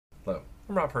Hello,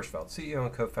 I'm Rob Hirschfeld, CEO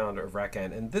and co-founder of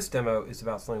RackN, and this demo is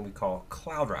about something we call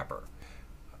CloudWrap,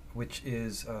 which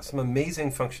is some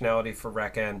amazing functionality for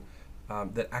RackN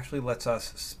that actually lets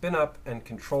us spin up and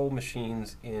control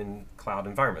machines in cloud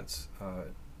environments.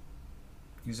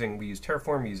 We use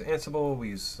Terraform, we use Ansible, we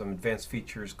use some advanced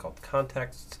features called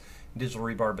contexts in Digital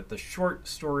Rebar, but the short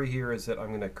story here is that I'm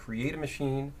going to create a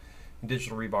machine in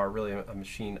Digital Rebar, really a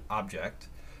machine object,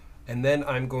 and then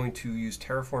I'm going to use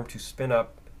Terraform to spin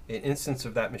up an instance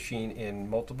of that machine in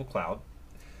multiple cloud,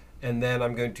 and then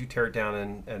I'm going to tear it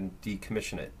down and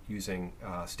decommission it using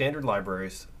standard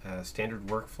libraries, standard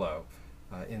workflow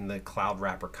in the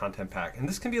CloudWrap content pack. And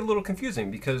this can be a little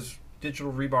confusing because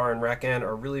Digital Rebar and RackN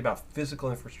are really about physical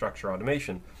infrastructure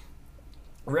automation.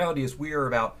 The reality is we are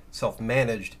about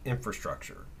self-managed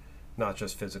infrastructure, not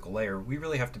just physical layer. We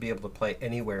really have to be able to play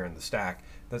anywhere in the stack.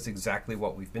 That's exactly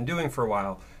what we've been doing for a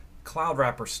while.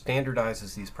 CloudWrap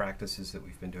standardizes these practices that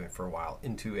we've been doing for a while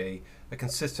into a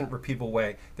consistent, repeatable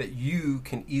way that you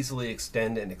can easily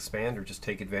extend and expand or just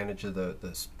take advantage of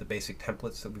the basic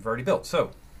templates that we've already built.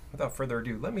 So without further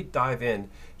ado, let me dive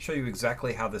in, show you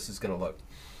exactly how this is going to look.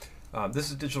 This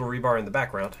is Digital Rebar in the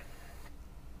background,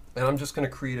 and I'm just going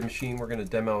to create a machine we're going to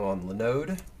demo on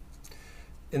Linode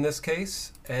in this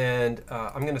case, and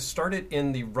I'm going to start it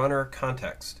in the runner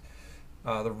context.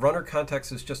 The runner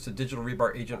context is just a Digital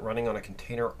Rebar agent running on a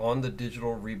container on the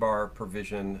Digital Rebar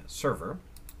provision server.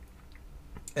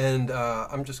 And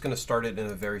I'm just going to start it in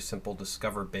a very simple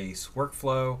discover base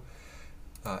workflow.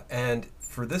 And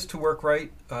for this to work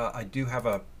right, I do have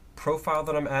a profile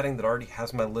that I'm adding that already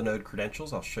has my Linode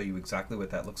credentials. I'll show you exactly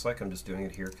what that looks like. I'm just doing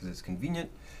it here because it's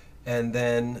convenient. And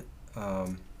then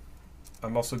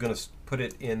I'm also going to put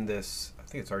it in this, I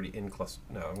think it's already in cluster.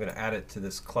 No, I'm going to add it to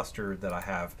this cluster that I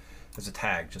have as a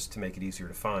tag just to make it easier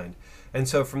to find. And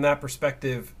so from that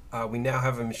perspective, we now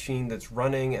have a machine that's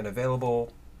running and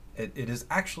available. It is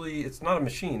actually, it's not a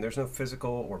machine. There's no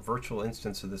physical or virtual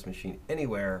instance of this machine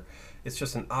anywhere. It's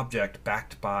just an object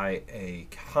backed by a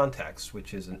context,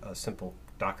 which is a simple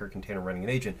Docker container running an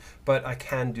agent. But I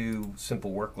can do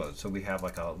simple workloads. So we have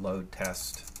like a load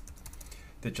test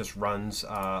that just runs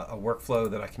a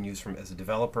workflow that I can use as a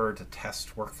developer to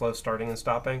test workflow starting and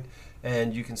stopping.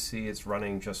 And you can see it's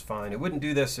running just fine. It wouldn't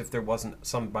do this if there wasn't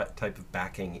some type of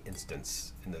backing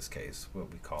instance, in this case,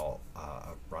 what we call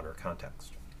a runner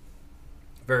context.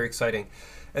 Very exciting.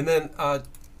 And then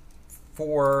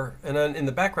in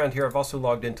the background here, I've also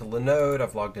logged into Linode,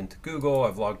 I've logged into Google,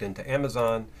 I've logged into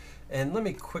Amazon. And let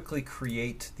me quickly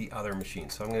create the other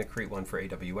machine. So I'm going to create one for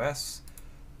AWS.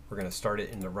 We're going to start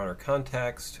it in the runner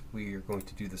context. We are going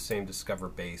to do the same discover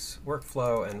base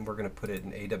workflow, and we're going to put it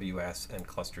in AWS and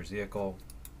clusters vehicle.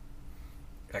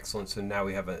 Excellent. So now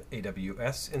we have an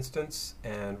AWS instance,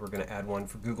 and we're going to add one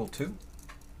for Google too.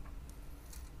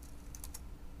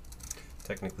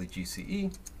 Technically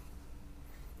GCE.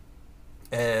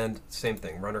 And same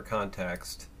thing, runner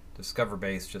context, discover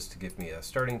base, just to give me a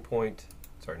starting point.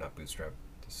 Sorry, not Bootstrap,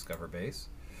 discover base.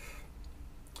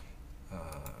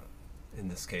 In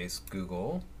this case,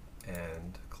 Google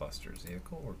and clusters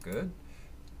vehicle, we're good.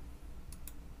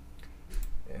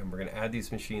 And we're going to add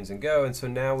these machines and go. And so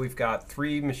now we've got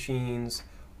 3 machines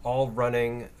all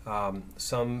running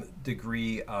some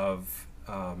degree of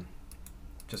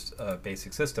just a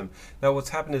basic system. Now what's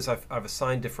happened is I've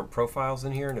assigned different profiles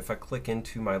in here, and if I click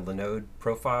into my Linode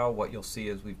profile, what you'll see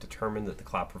is we've determined that the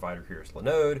cloud provider here is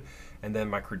Linode, and then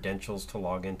my credentials to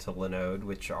log into Linode,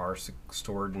 which are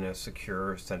stored in a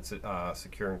secure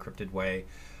encrypted way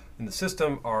in the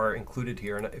system, are included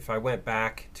here. And if I went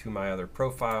back to my other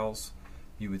profiles,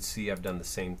 you would see I've done the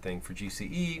same thing for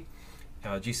GCE.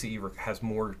 GCE has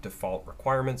more default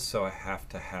requirements, so I have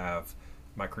to have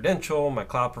my credential, my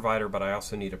cloud provider, but I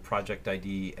also need a project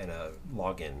ID and a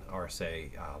login,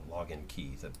 RSA login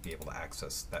key to be able to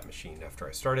access that machine after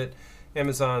I start it.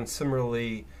 Amazon,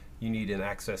 similarly, you need an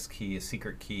access key, a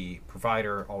secret key,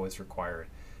 provider, always required,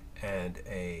 and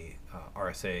a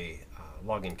RSA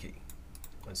login key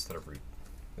instead of root,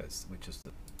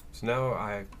 So now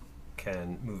I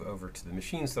can move over to the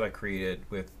machines that I created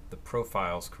with the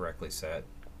profiles correctly set,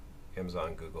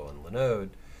 Amazon, Google, and Linode.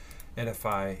 And if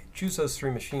I choose those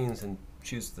 3 machines and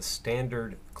choose the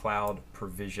standard cloud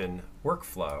provision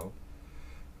workflow,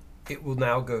 it will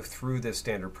now go through this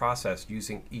standard process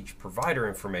using each provider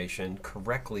information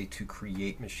correctly to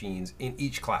create machines in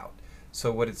each cloud.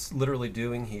 So what it's literally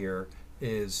doing here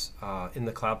is in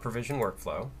the cloud provision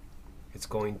workflow, it's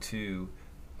going to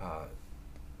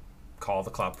call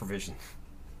the cloud provision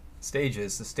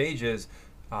stages. The stages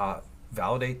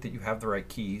validate that you have the right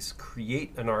keys,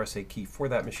 create an RSA key for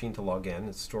that machine to log in.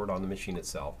 It's stored on the machine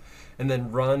itself. And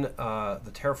then run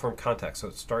the Terraform context. So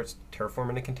it starts Terraform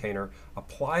in a container,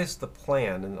 applies the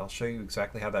plan, and I'll show you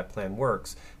exactly how that plan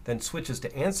works, then switches to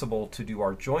Ansible to do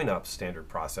our join up standard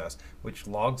process, which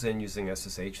logs in using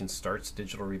SSH and starts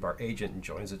Digital Rebar agent and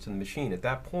joins it to the machine. At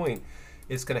that point,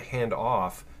 it's going to hand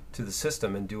off to the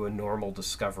system and do a normal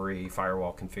discovery,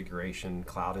 firewall configuration,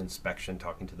 cloud inspection,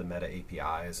 talking to the Meta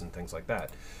APIs and things like that.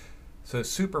 So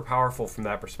super powerful from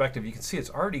that perspective. You can see it's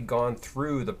already gone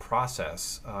through the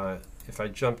process. If I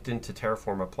jumped into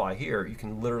Terraform apply here, you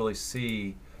can literally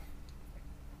see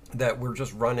that we're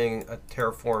just running a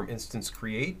Terraform instance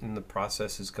create, and the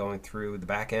process is going through the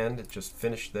back end. It just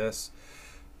finished this.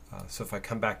 So if I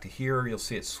come back to here, you'll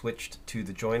see it switched to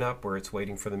the join up where it's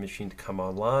waiting for the machine to come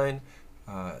online.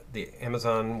 The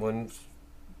Amazon ones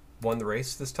won the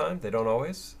race this time. They don't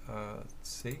always. Let's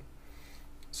see.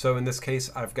 So in this case,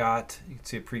 I've got, you can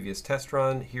see a previous test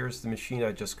run. Here's the machine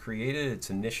I just created. It's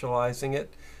initializing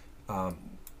it.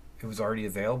 It was already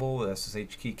available. The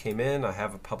SSH key came in. I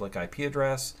have a public IP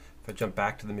address. If I jump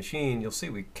back to the machine, you'll see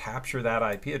we capture that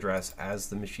IP address as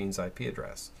the machine's IP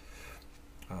address.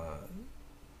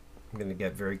 I'm going to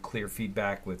get very clear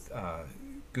feedback with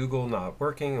Google not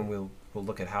working, and we'll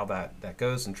look at how that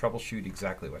goes and troubleshoot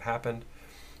exactly what happened.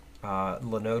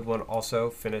 Linode one also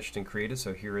finished and created,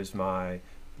 so here is my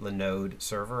Linode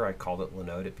server. I called it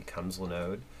Linode, it becomes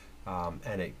Linode,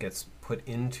 and it gets put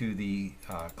into the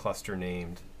cluster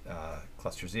named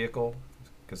cluster vehicle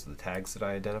because of the tags that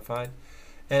I identified.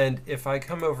 And if I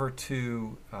come over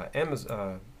to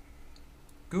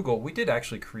Google, we did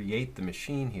actually create the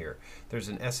machine here. There's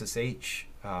an SSH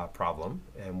problem,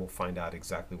 and we'll find out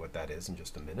exactly what that is in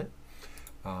just a minute.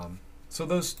 So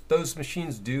those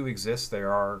machines do exist. They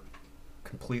are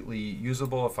completely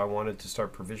usable. If I wanted to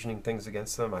start provisioning things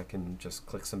against them, I can just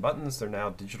click some buttons. They're now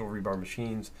Digital Rebar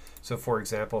machines. So for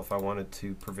example, if I wanted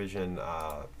to provision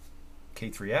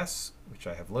K3S, which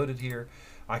I have loaded here,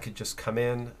 I could just come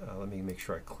in. Let me make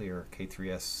sure I clear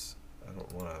K3S. I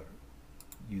don't want to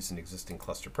use an existing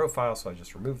cluster profile, so I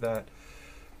just remove that.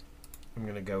 I'm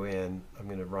going to go in, I'm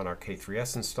going to run our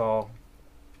K3S install,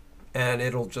 and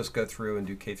it'll just go through and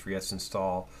do K3S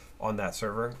install on that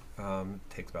server. It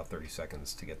takes about 30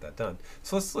 seconds to get that done.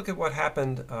 So let's look at what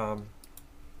happened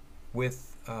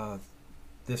with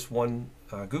this one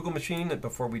Google machine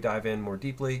before we dive in more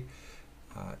deeply.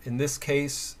 In this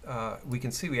case, we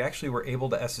can see we actually were able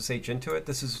to SSH into it.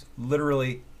 This is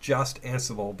literally just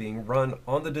Ansible being run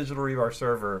on the Digital Rebar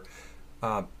server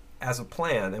as a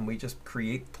plan, and we just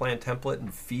create plan template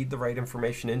and feed the right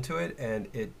information into it, and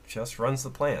it just runs the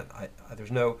plan.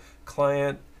 There's no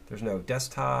client, there's no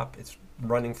desktop, it's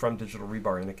running from Digital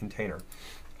Rebar in a container.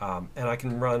 And I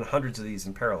can run hundreds of these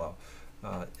in parallel.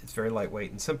 It's very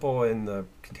lightweight and simple, and the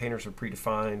containers are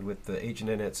predefined with the agent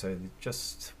in it, so it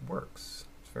just works.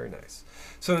 It's very nice.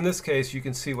 So in this case, you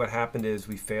can see what happened is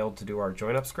we failed to do our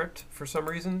join up script for some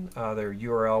reason. Their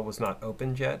URL was not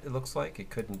opened yet, it looks like. It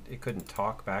couldn't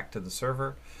talk back to the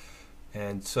server.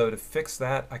 And so to fix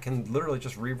that, I can literally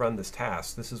just rerun this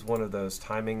task. This is one of those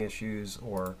timing issues,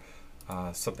 or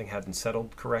something hadn't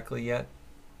settled correctly yet.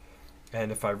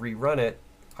 And if I rerun it,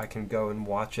 I can go and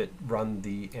watch it run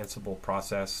the Ansible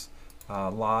process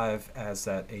live as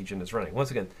that agent is running.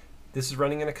 Once again, this is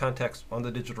running in a context on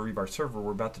the Digital Rebar server.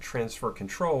 We're about to transfer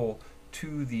control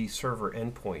to the server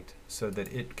endpoint so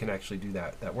that it can actually do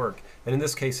that work. And in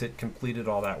this case, it completed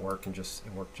all that work and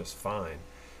worked just fine.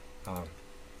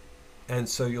 And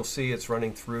so you'll see it's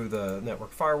running through the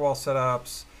network firewall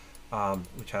setups,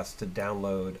 which has to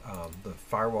download the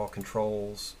firewall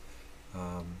controls,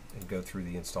 and go through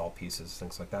the install pieces,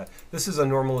 things like that. This is a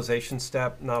normalization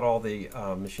step. Not all the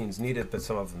machines need it, but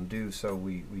some of them do, so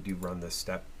we do run this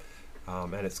step,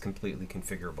 and it's completely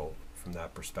configurable from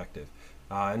that perspective.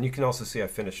 And you can also see I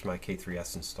finished my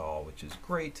K3S install, which is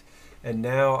great. And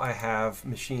now I have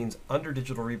machines under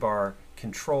Digital Rebar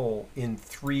control in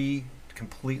 3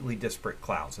 completely disparate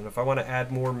clouds. And if I want to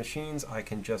add more machines, I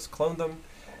can just clone them,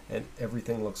 and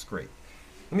everything looks great.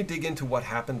 Let me dig into what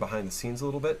happened behind the scenes a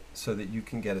little bit so that you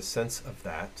can get a sense of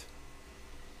that.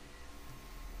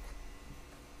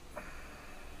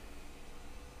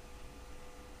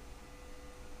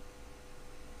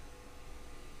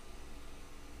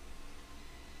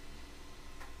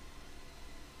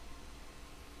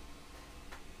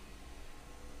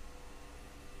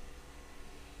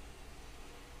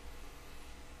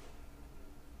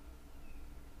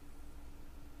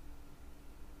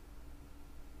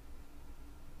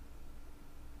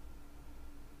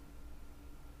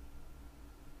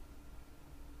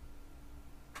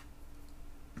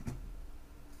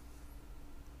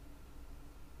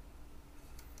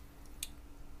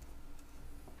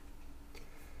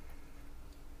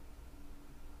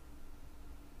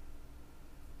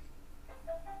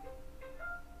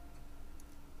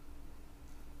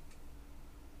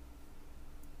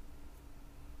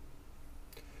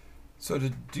 So to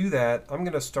do that, I'm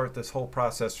going to start this whole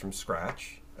process from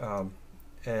scratch,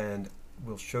 and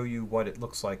we'll show you what it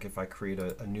looks like if I create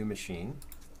a new machine.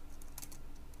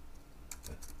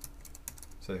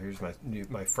 So here's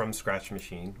my from scratch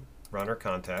machine. Runner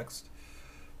context,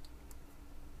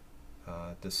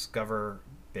 discover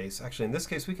base. Actually, in this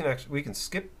case, we can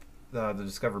skip the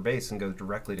discover base and go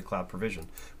directly to cloud provision,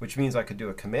 which means I could do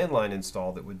a command line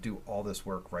install that would do all this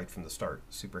work right from the start.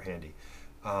 Super handy.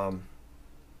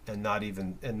 And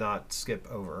not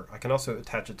skip over. I can also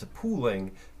attach it to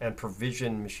pooling and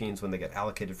provision machines when they get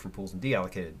allocated from pools and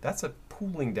deallocated. That's a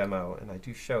pooling demo, and I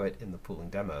do show it in the pooling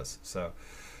demos. So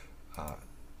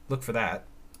look for that.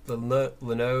 The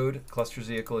Linode clusters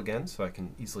vehicle again, so I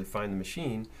can easily find the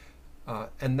machine.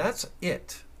 And that's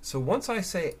it. So once I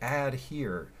say add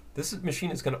here, this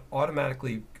machine is going to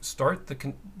automatically start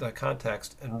the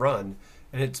context and run,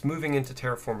 and it's moving into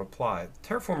Terraform Apply.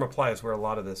 Terraform Apply is where a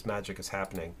lot of this magic is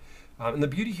happening. And the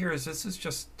beauty here is this is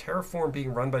just Terraform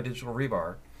being run by Digital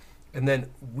Rebar, and then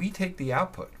we take the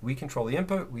output. We control the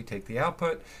input, we take the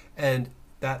output, and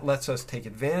that lets us take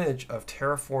advantage of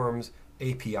Terraform's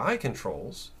API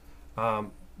controls,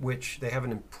 which they have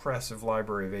an impressive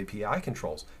library of API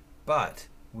controls, but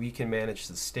we can manage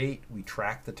the state, we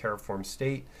track the Terraform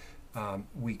state,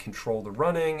 we control the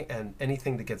running, and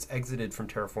anything that gets exited from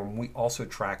Terraform we also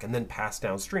track and then pass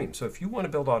downstream. So if you want to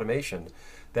build automation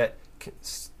that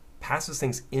passes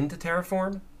things into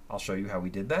Terraform, I'll show you how we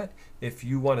did that. If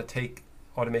you want to take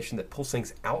automation that pulls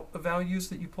things out of values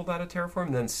that you pulled out of Terraform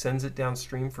and then sends it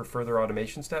downstream for further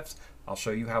automation steps, I'll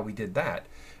show you how we did that.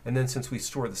 And then since we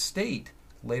store the state,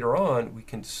 later on we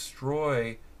can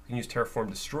destroy, we can use Terraform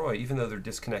destroy even though they're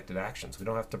disconnected actions. We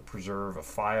don't have to preserve a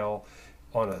file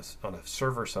on a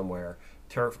server somewhere.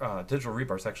 Digital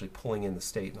Rebar is actually pulling in the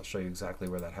state, and I'll show you exactly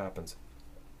where that happens.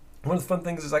 One of the fun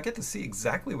things is I get to see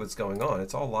exactly what's going on.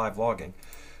 It's all live logging.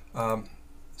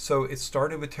 So it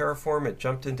started with Terraform, it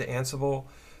jumped into Ansible.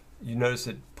 You notice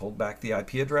it pulled back the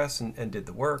IP address and did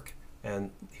the work.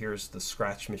 And here's the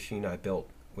scratch machine I built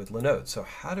with Linode. So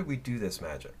how did we do this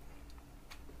magic?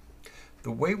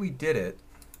 The way we did it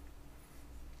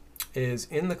is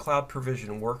in the cloud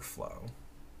provision workflow.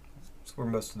 That's where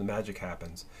most of the magic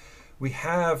happens. We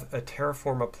have a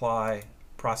Terraform apply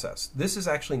process. This is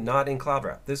actually not in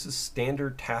CloudWrap. This is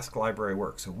standard task library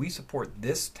work. So we support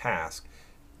this task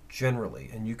generally,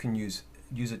 and you can use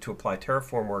it to apply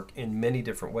Terraform work in many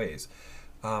different ways.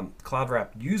 CloudWrap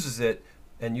uses it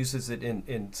and uses it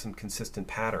in some consistent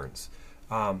patterns.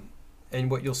 And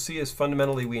what you'll see is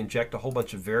fundamentally we inject a whole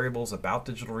bunch of variables about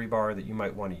Digital Rebar that you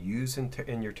might want to use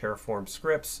in your Terraform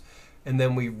scripts, and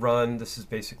then we run, this is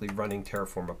basically running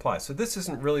Terraform apply. So this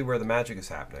isn't really where the magic is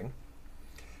happening.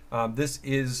 This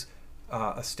is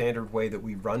a standard way that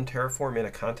we run Terraform in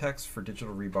a context for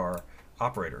Digital Rebar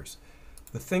operators.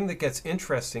 The thing that gets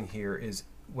interesting here is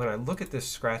when I look at this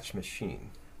scratch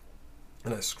machine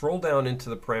and I scroll down into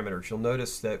the parameters, you'll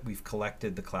notice that we've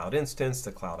collected the cloud instance,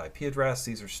 the cloud IP address.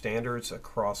 These are standards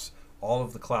across all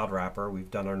of the cloud wrapper. We've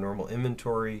done our normal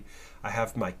inventory. I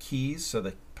have my keys, so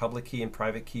the public key and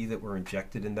private key that were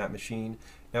injected in that machine.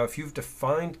 Now, if you've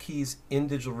defined keys in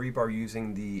Digital Rebar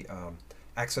using the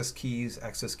access keys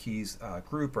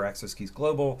group or access keys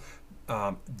global,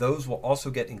 those will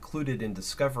also get included in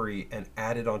discovery and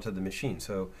added onto the machine.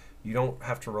 So you don't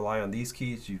have to rely on these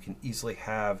keys. You can easily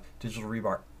have Digital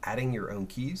Rebar adding your own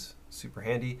keys. Super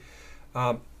handy.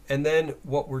 And then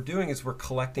what we're doing is we're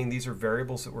collecting, these are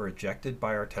variables that were ejected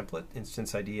by our template,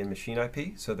 instance ID and machine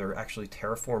IP. So they're actually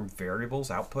Terraform variables,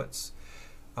 outputs.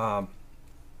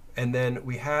 And then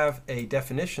we have a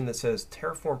definition that says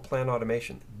Terraform plan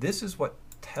automation. This is what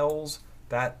tells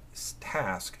that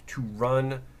task to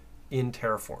run in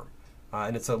Terraform.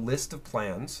 And it's a list of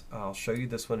plans. I'll show you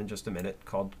this one in just a minute,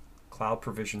 called Cloud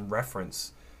Provision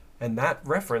Reference. And that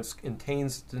reference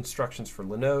contains instructions for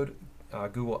Linode,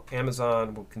 Google,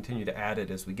 Amazon. Will continue to add it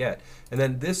as we get. And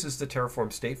then this is the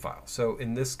Terraform state file. So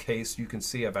in this case, you can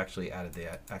see I've actually added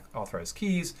the authorized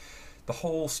keys. The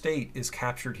whole state is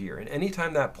captured here. And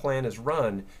anytime that plan is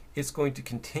run, it's going to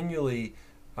continually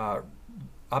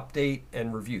update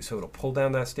and review. So it'll pull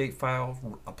down that state file,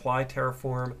 apply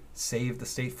Terraform, save the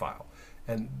state file.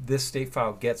 And this state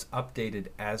file gets updated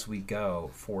as we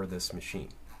go for this machine.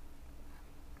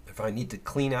 If I need to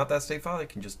clean out that state file, I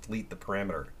can just delete the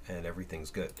parameter and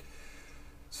everything's good.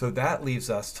 So that leaves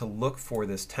us to look for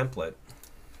this template.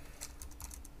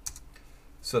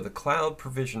 So the Cloud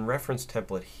Provision Reference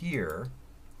template here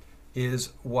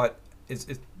is what is,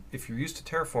 if you're used to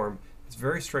Terraform, it's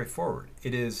very straightforward.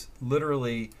 It is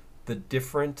literally the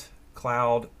different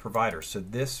cloud providers. So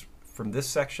this, from this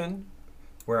section,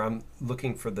 where I'm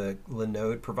looking for the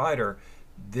Linode provider,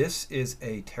 this is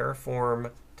a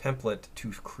Terraform template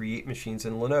to create machines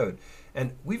in Linode.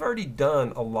 And we've already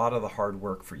done a lot of the hard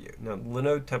work for you. Now,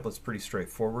 Linode template's pretty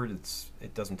straightforward.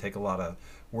 It doesn't take a lot of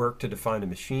work to define a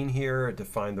machine here,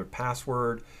 define the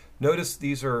password. Notice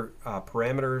these are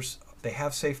parameters. They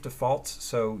have safe defaults,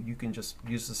 so you can just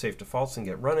use the safe defaults and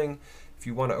get running. If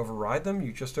you want to override them,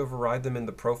 you just override them in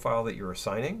the profile that you're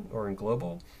assigning, or in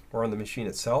global, or on the machine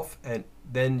itself, and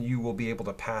then you will be able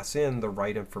to pass in the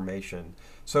right information.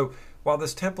 So while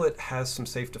this template has some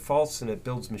safe defaults and it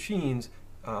builds machines,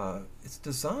 it's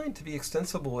designed to be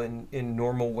extensible in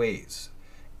normal ways.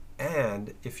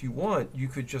 And if you want, you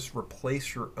could just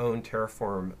replace your own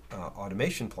Terraform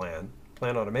automation plan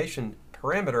automation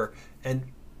parameter, and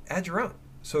add your own.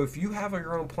 So if you have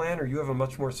your own plan, or you have a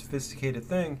much more sophisticated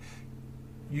thing,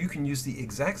 you can use the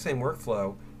exact same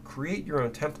workflow, create your own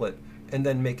template, and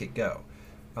then make it go.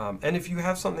 And if you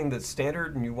have something that's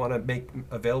standard and you want to make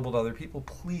available to other people,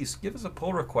 please give us a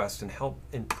pull request and help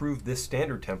improve this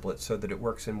standard template so that it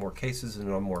works in more cases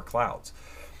and on more clouds.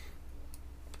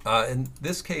 In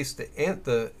this case,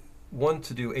 the one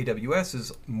to do AWS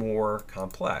is more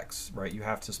complex, right? You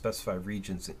have to specify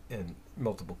regions and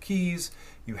multiple keys.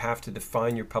 You have to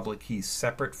define your public keys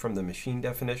separate from the machine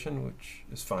definition, which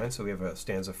is fine. So we have a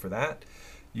stanza for that.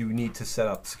 You need to set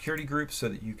up security groups so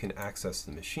that you can access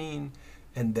the machine.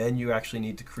 And then you actually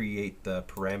need to create the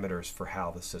parameters for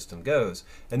how the system goes.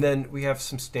 And then we have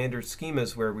some standard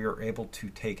schemas where we are able to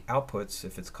take outputs.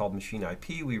 If it's called machine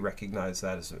IP, we recognize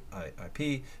that as an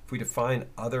IP. If we define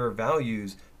other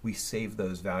values, we save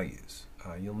those values.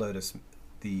 You'll notice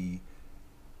the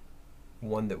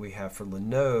one that we have for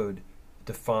Linode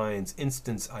defines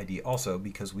instance ID also,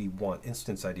 because we want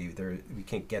instance ID. We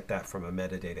can't get that from a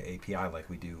metadata API like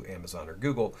we do Amazon or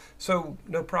Google. So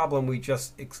no problem, we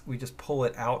just pull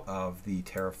it out of the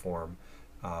Terraform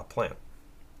plan.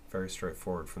 Very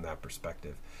straightforward from that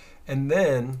perspective. And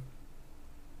then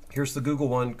here's the Google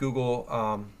one.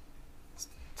 Google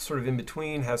sort of in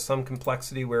between, has some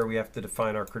complexity where we have to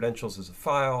define our credentials as a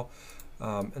file,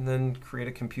 and then create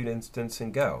a compute instance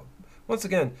and go. Once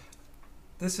again,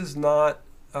 this is not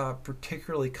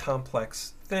particularly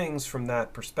complex things from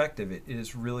that perspective. It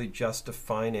is really just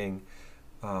defining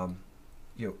a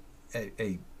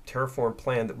Terraform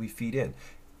plan that we feed in.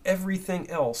 Everything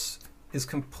else is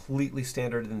completely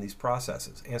standard in these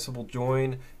processes. Ansible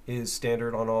join is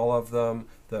standard on all of them.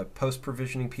 The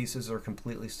post-provisioning pieces are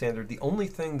completely standard. The only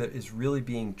thing that is really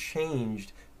being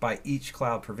changed by each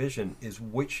cloud provision is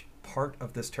which part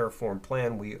of this Terraform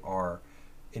plan we are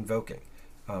invoking.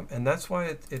 And that's why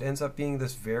it ends up being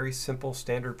this very simple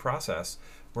standard process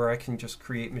where I can just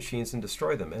create machines and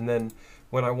destroy them. And then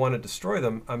when I want to destroy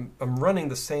them, I'm running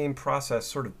the same process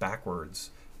sort of backwards.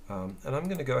 And I'm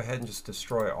going to go ahead and just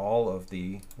destroy all of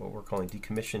the, what we're calling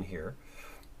decommission here.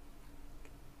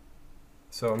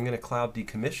 So I'm going to cloud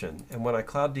decommission. And when I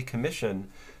cloud decommission,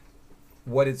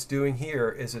 what it's doing here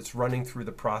is it's running through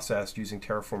the process using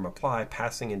Terraform apply,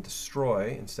 passing in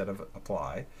destroy instead of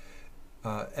apply.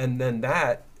 And then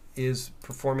that is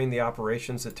performing the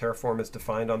operations that Terraform has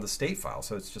defined on the state file.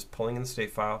 So it's just pulling in the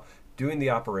state file, doing the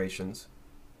operations,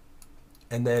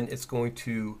 and then it's going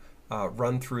to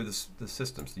run through the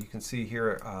system. So you can see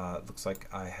here, it looks like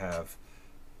I have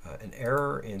an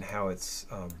error in how it's,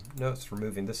 no, it's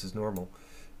removing, this is normal.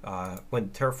 When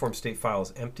Terraform state file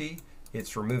is empty,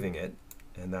 it's removing it,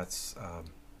 and that's,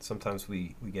 sometimes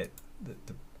we get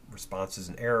the response is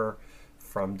an error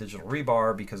from Digital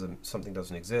Rebar because something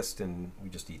doesn't exist, and we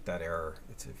just eat that error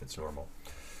if it's normal.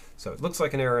 So it looks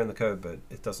like an error in the code, but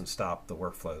it doesn't stop the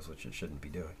workflows, which it shouldn't be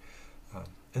doing.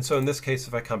 And so in this case,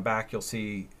 if I come back, you'll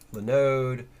see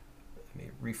Linode. Let me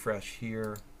refresh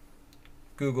here.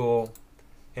 Google,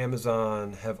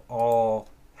 Amazon have all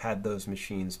had those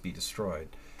machines be destroyed,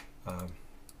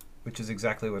 which is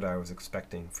exactly what I was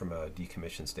expecting from a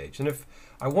decommission stage. And if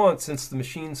I want, since the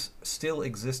machines still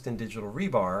exist in Digital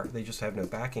Rebar, they just have no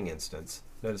backing instance.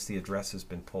 Notice the address has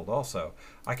been pulled also.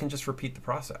 I can just repeat the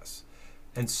process.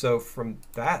 And so from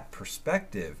that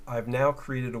perspective, I've now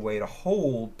created a way to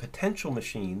hold potential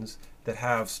machines that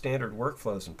have standard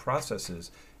workflows and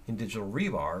processes in Digital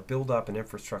Rebar, build up an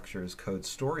infrastructure as code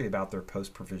story about their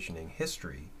post-provisioning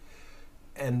history,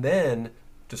 and then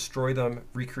destroy them,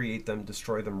 recreate them,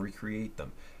 destroy them, recreate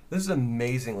them. This is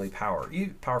amazingly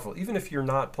powerful. Even if you're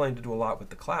not planning to do a lot with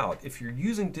the cloud, if you're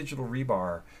using Digital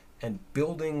Rebar and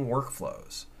building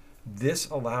workflows, this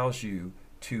allows you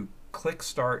to click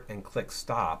start and click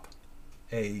stop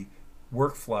a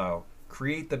workflow,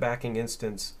 create the backing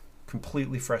instance,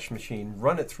 completely fresh machine,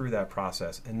 run it through that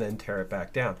process, and then tear it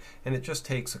back down. And it just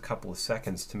takes a couple of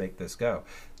seconds to make this go.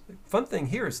 The fun thing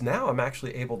here is now I'm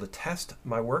actually able to test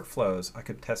my workflows. I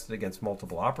could test it against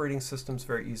multiple operating systems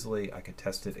very easily. I could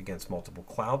test it against multiple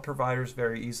cloud providers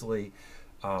very easily.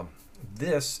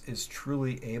 This is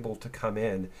truly able to come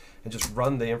in and just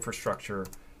run the infrastructure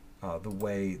the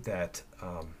way that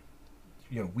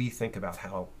we think about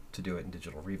how to do it in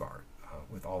Digital Rebar,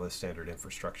 with all this standard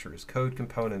infrastructure as code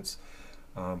components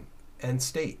and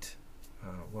state.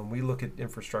 When we look at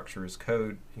infrastructure as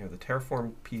code, the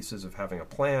Terraform pieces of having a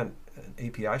plan and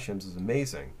API shims is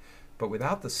amazing, but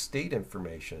without the state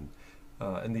information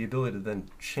and the ability to then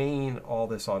chain all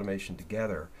this automation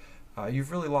together,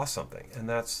 you've really lost something. And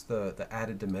that's the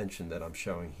added dimension that I'm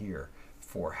showing here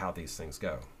for how these things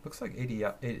go. Looks like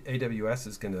AWS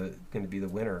is going to be the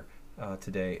winner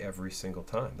today every single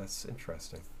time. That's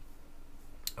interesting.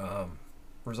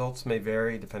 Results may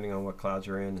vary depending on what clouds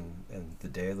you're in and the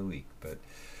day of the week, but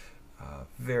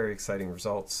very exciting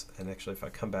results. And actually, if I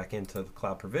come back into the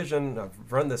cloud provision,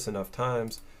 I've run this enough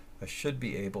times, I should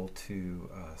be able to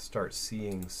start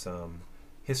seeing some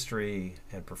history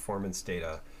and performance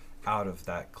data out of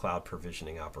that cloud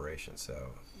provisioning operation. So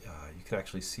you can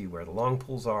actually see where the long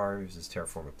pools are. This is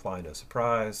Terraform apply, no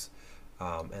surprise,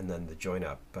 and then the join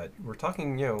up. But we're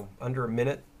talking, under a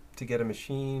minute to get a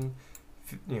machine,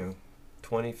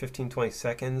 15, 20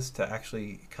 seconds to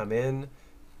actually come in.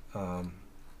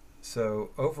 So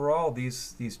overall,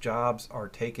 these jobs are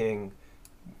taking,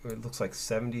 it looks like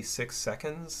 76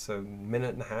 seconds, so a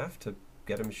minute and a half to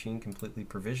get a machine completely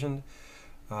provisioned.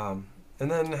 And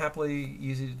then happily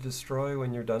easy to destroy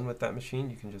when you're done with that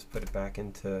machine. You can just put it back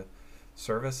into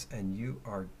service and you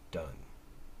are done.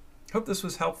 Hope this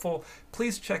was helpful.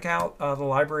 Please check out the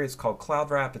library. It's called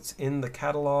CloudWrap. It's in the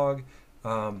catalog.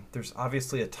 There's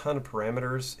obviously a ton of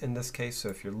parameters in this case, so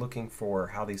if you're looking for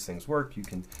how these things work, you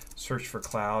can search for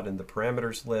cloud in the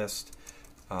parameters list,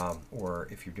 or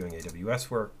if you're doing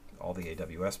AWS work, all the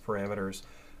AWS parameters.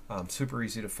 Super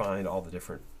easy to find all the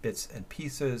different bits and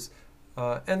pieces.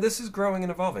 And this is growing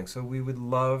and evolving, so we would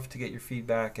love to get your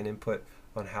feedback and input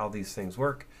on how these things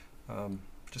work.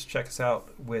 Just check us out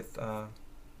with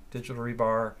Digital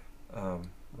Rebar,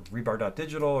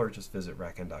 rebar.digital, or just visit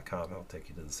rackn.com. It'll take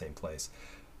you to the same place.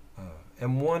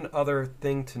 And one other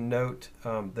thing to note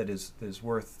that is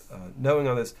worth knowing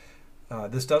on this,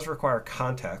 this does require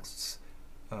contexts,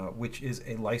 which is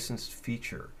a licensed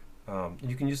feature.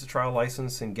 You can use the trial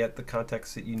license and get the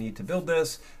context that you need to build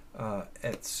this.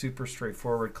 It's super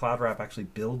straightforward. CloudWrap actually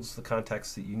builds the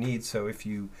context that you need. So if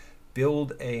you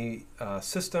build a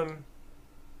system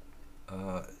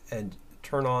and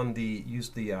turn on the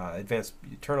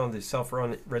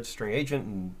self-run registering agent,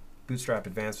 and Bootstrap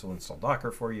Advanced will install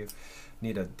Docker for you.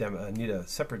 Need a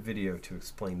separate video to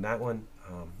explain that one.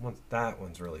 That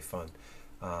one's really fun.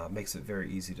 Makes it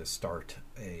very easy to start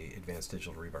a advanced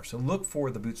Digital Rebar. So look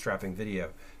for the bootstrapping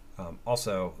video.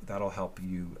 Also, that'll help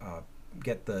you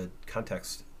get the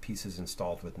context pieces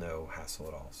installed with no hassle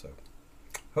at all. So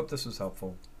hope this was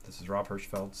helpful. This is Rob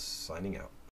Hirschfeld signing out.